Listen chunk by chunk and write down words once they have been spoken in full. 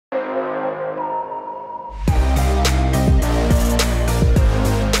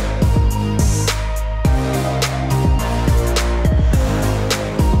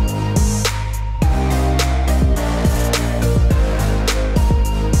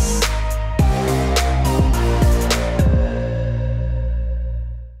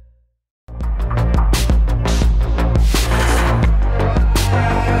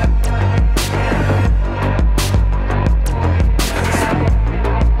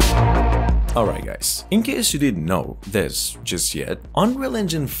Alright guys, in case you didn't know this just yet, Unreal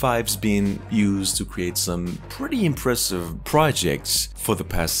Engine 5's been used to create some pretty impressive projects for the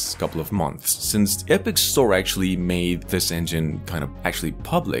past couple of months, since the Epic Store actually made this engine kind of actually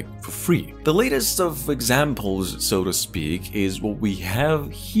public for free. The latest of examples, so to speak, is what we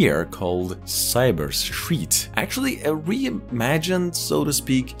have here called Cyber Street. Actually a reimagined, so to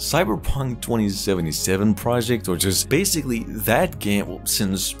speak, Cyberpunk 2077 project, or just basically that game,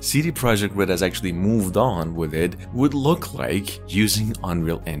 since CD Projekt Red has actually moved on with it, would look like using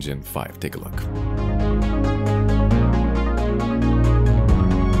Unreal Engine 5. Take a look.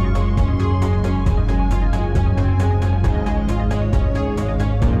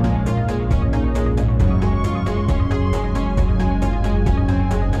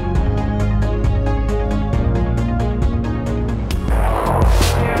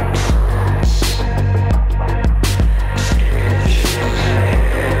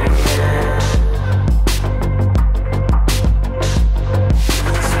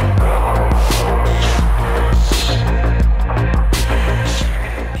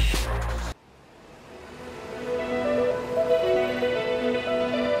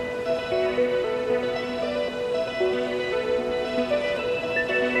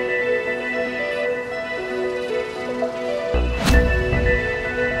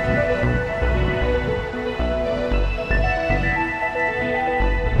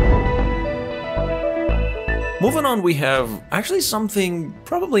 Moving on, we have actually something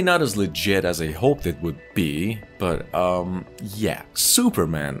probably not as legit as I hoped it would be, but yeah,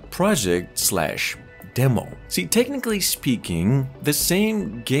 Superman project/demo. See, technically speaking, the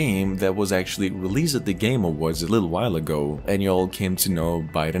same game that was actually released at the Game Awards a little while ago, and you all came to know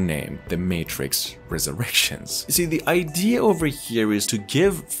by the name, The Matrix Resurrections. You see, the idea over here is to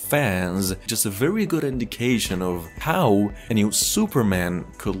give fans just a very good indication of how a new Superman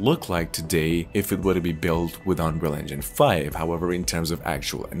could look like today if it were to be built with Unreal Engine 5. However, in terms of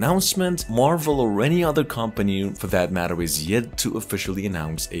actual announcement, Marvel or any other company for that matter is yet to officially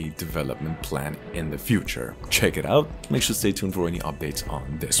announce a development plan in the future. Check it out. Make sure to stay tuned for any updates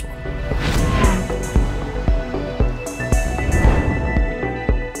on this one.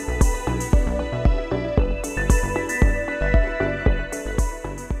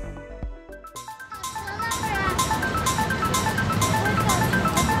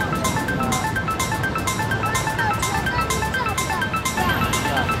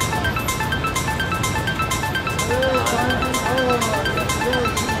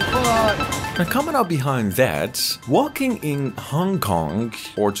 Now, coming up behind that, walking in Hong Kong,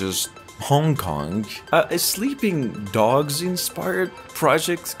 or just Hong Kong, a Sleeping Dogs inspired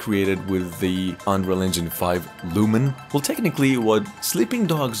project created with the Unreal Engine 5 Lumen. Well, technically what Sleeping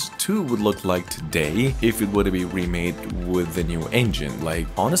Dogs 2 would look like today if it were to be remade with the new engine. Like,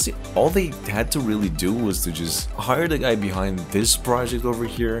 honestly, all they had to really do was to just hire the guy behind this project over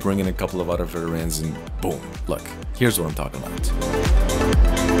here, bring in a couple of other veterans, and boom, look, here's what I'm talking about.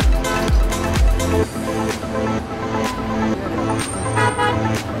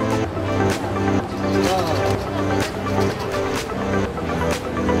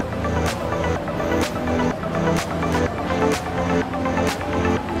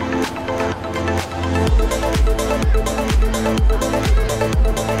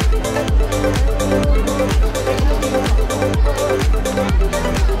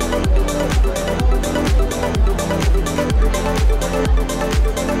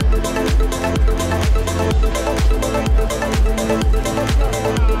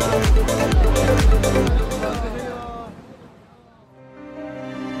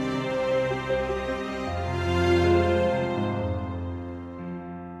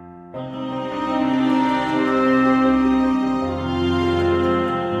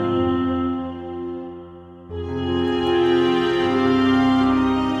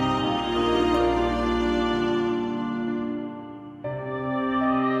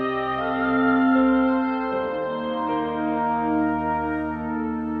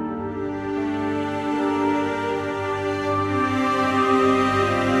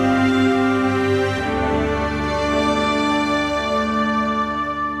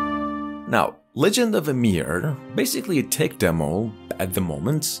 Now, Legend of Ymir, basically a tech demo at the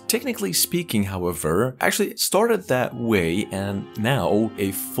moment. Technically speaking, however, actually started that way and now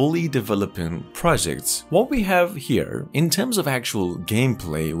a fully developing project. What we have here, in terms of actual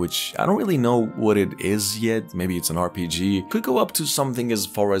gameplay, which I don't really know what it is yet, maybe it's an RPG, could go up to something as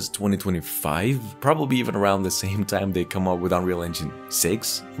far as 2025, probably even around the same time they come up with Unreal Engine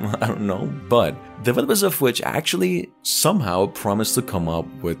 6, I don't know, but developers of which actually somehow promised to come up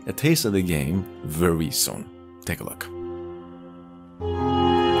with a taste of the game very soon. Take a look.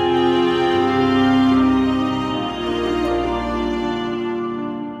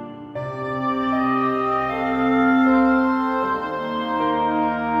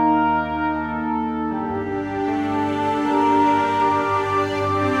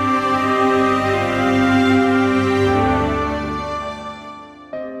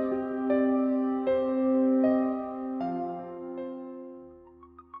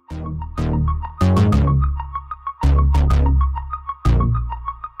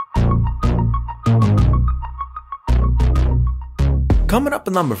 Coming up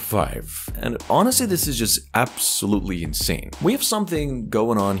at number 5, and honestly this is just absolutely insane. We have something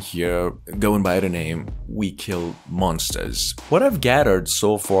going on here going by the name We Kill Monsters. What I've gathered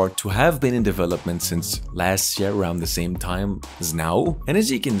so far to have been in development since last year around the same time as now, and as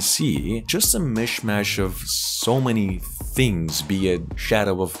you can see, just a mishmash of so many things, be it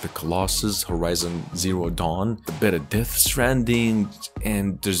Shadow of the Colossus, Horizon Zero Dawn, a bit of Death Stranding,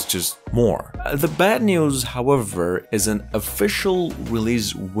 and there's just more. The bad news, however, is an official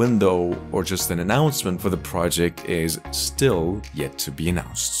release window or just an announcement for the project is still yet to be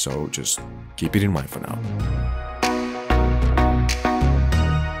announced, so just keep it in mind for now.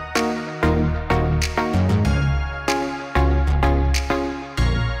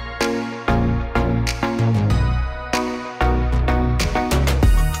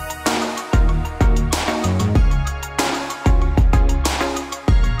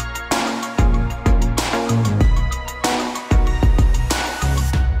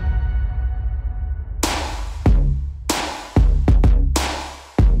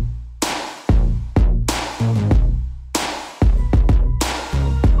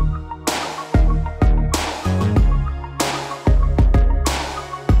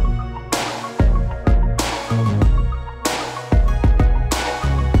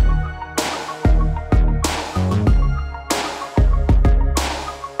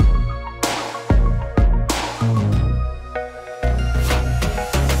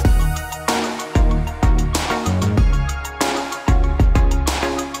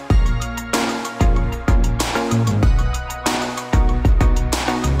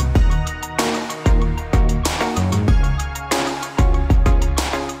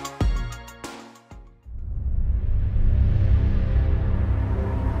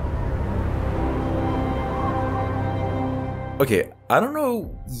 Okay, I don't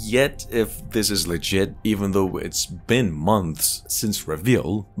know yet if this is legit, even though it's been months since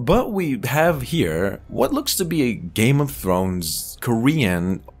reveal, but we have here what looks to be a Game of Thrones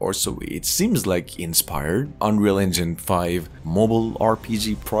Korean, or so it seems like, inspired Unreal Engine 5 mobile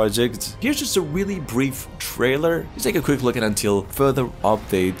RPG project. Here's just a really brief trailer. Just take a quick look, and until further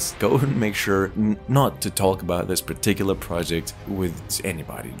updates, go and make sure not to talk about this particular project with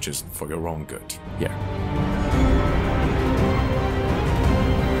anybody, just for your own good. Yeah.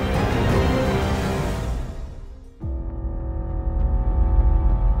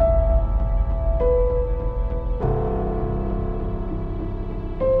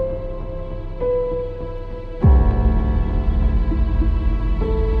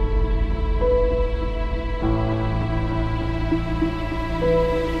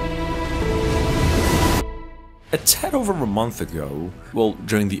 A tad over a month ago, well,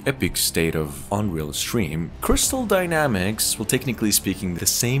 during the epic state of Unreal stream, Crystal Dynamics, well, technically speaking, the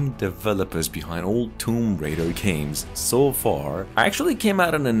same developers behind old Tomb Raider games so far, actually came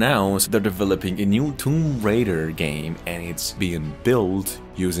out and announced they're developing a new Tomb Raider game, and it's being built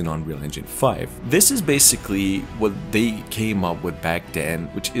using Unreal Engine 5. This is basically what they came up with back then,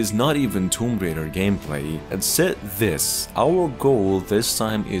 which is not even Tomb Raider gameplay, and said this: our goal this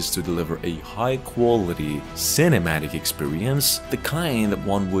time is to deliver a high quality cinematic experience, the kind that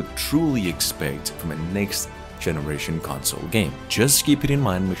one would truly expect from a next generation console game. Just keep it in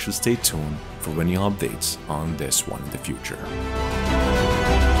mind, make sure to stay tuned for any updates on this one in the future.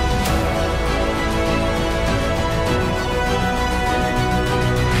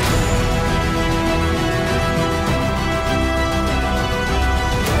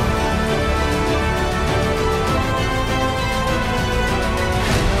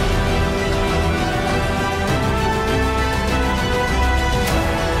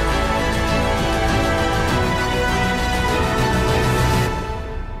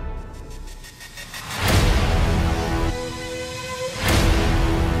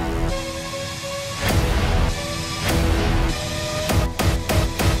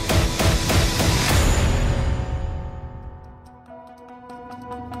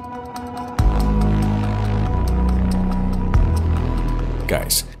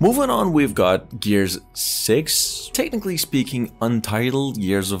 Guys, moving on, we've got Gears 6, technically speaking untitled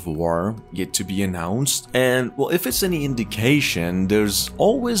Gears of War, yet to be announced, and well, if it's any indication, there's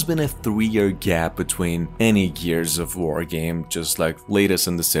always been a 3-year gap between any Gears of War game, just like latest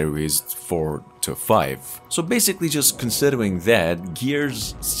in the series 4 to 5. So basically, just considering that,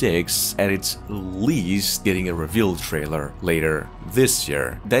 Gears 6 at its least getting a reveal trailer later this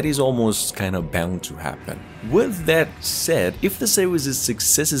year, that is almost kind of bound to happen. With that said, if the series'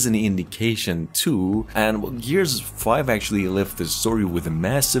 success is an indication too, and well, Gears 5 actually left the story with a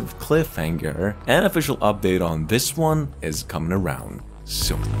massive cliffhanger, an official update on this one is coming around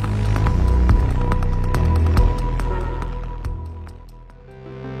soon.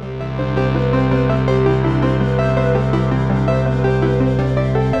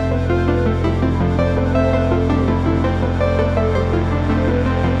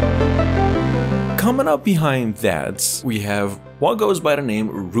 Coming up behind that, we have what goes by the name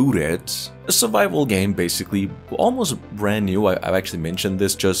Rooted, a survival game basically, almost brand new. I've actually mentioned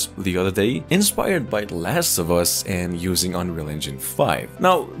this just the other day, inspired by The Last of Us and using Unreal Engine 5.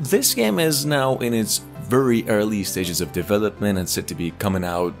 Now, this game is now in its very early stages of development and set to be coming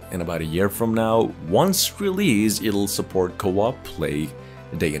out in about a year from now. Once released, it'll support co-op play,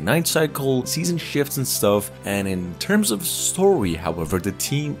 day and night cycle, season shifts and stuff, and in terms of story, however, the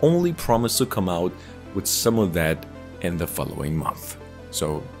team only promised to come out with some of that in the following month.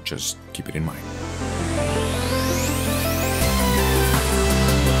 So just keep it in mind.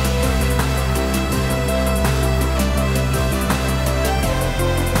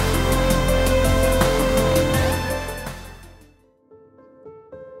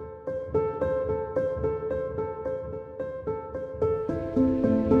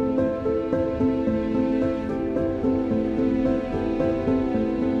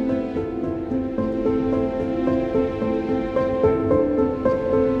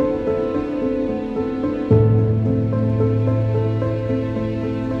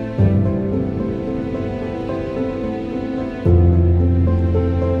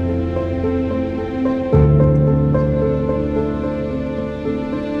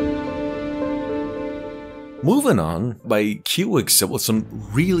 Moving on, by QXO with some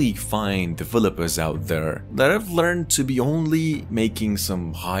really fine developers out there that have learned to be only making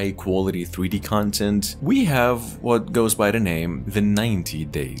some high quality 3D content, we have what goes by the name The 90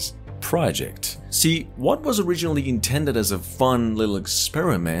 Days Project. See, what was originally intended as a fun little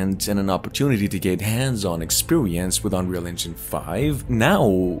experiment and an opportunity to get hands-on experience with Unreal Engine 5,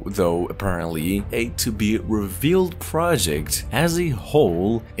 now, though, apparently, a to-be-revealed project as a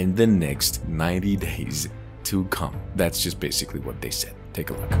whole in the next 90 days to come. That's just basically what they said. Take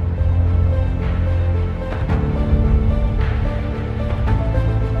a look.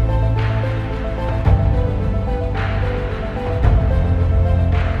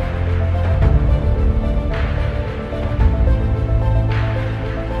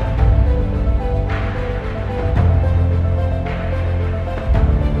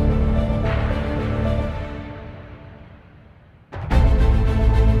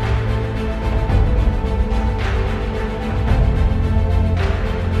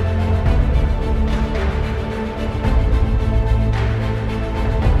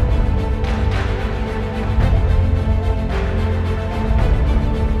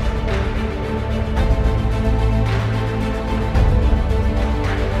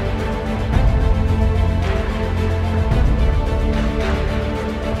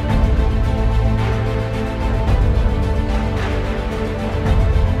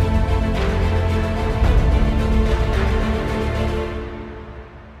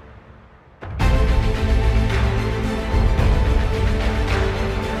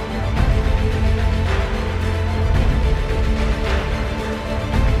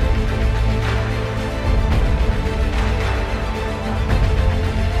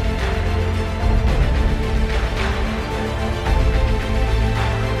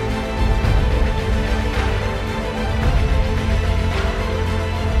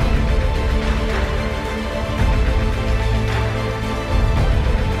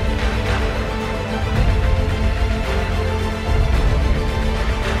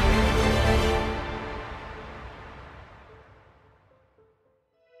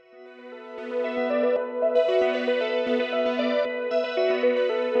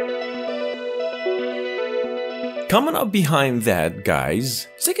 Coming up behind that, guys,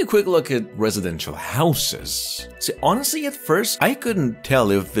 let's take a quick look at residential houses. See, honestly, at first, I couldn't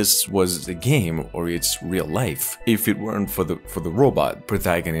tell if this was a game or it's real life, if it weren't for the robot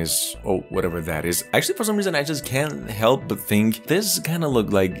protagonist or whatever that is. Actually, for some reason, I just can't help but think this kind of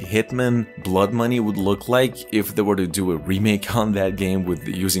looked like Hitman Blood Money would look like if they were to do a remake on that game with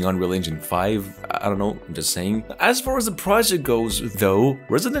using Unreal Engine 5. I don't know, I'm just saying. As far as the project goes, though,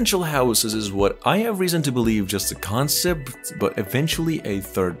 residential houses is what I have reason to believe just a concept, but eventually a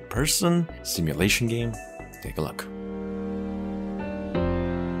third-person simulation game. Take a look.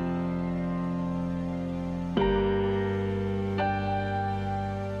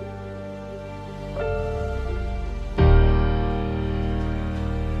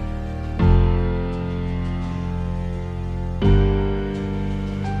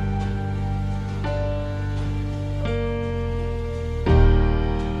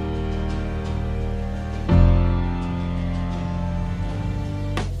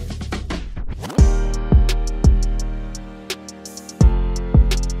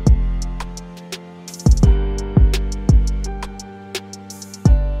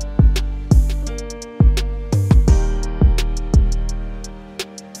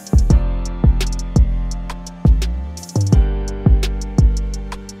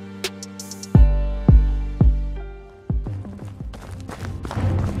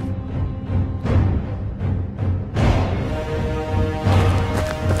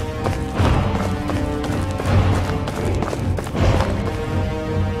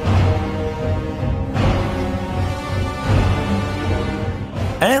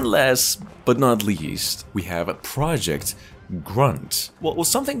 And last but not least, we have a Project Grunt. Well, it was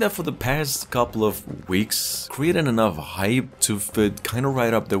something that for the past couple of weeks created enough hype to fit kind of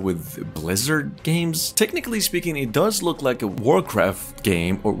right up there with Blizzard games. Technically speaking, it does look like a Warcraft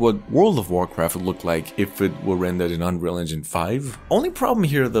game, or what World of Warcraft would look like if it were rendered in Unreal Engine 5. Only problem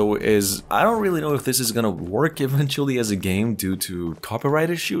here though is I don't really know if this is gonna work eventually as a game due to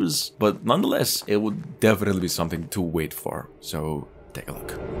copyright issues, but nonetheless, it would definitely be something to wait for. So take a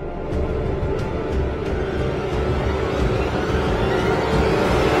look.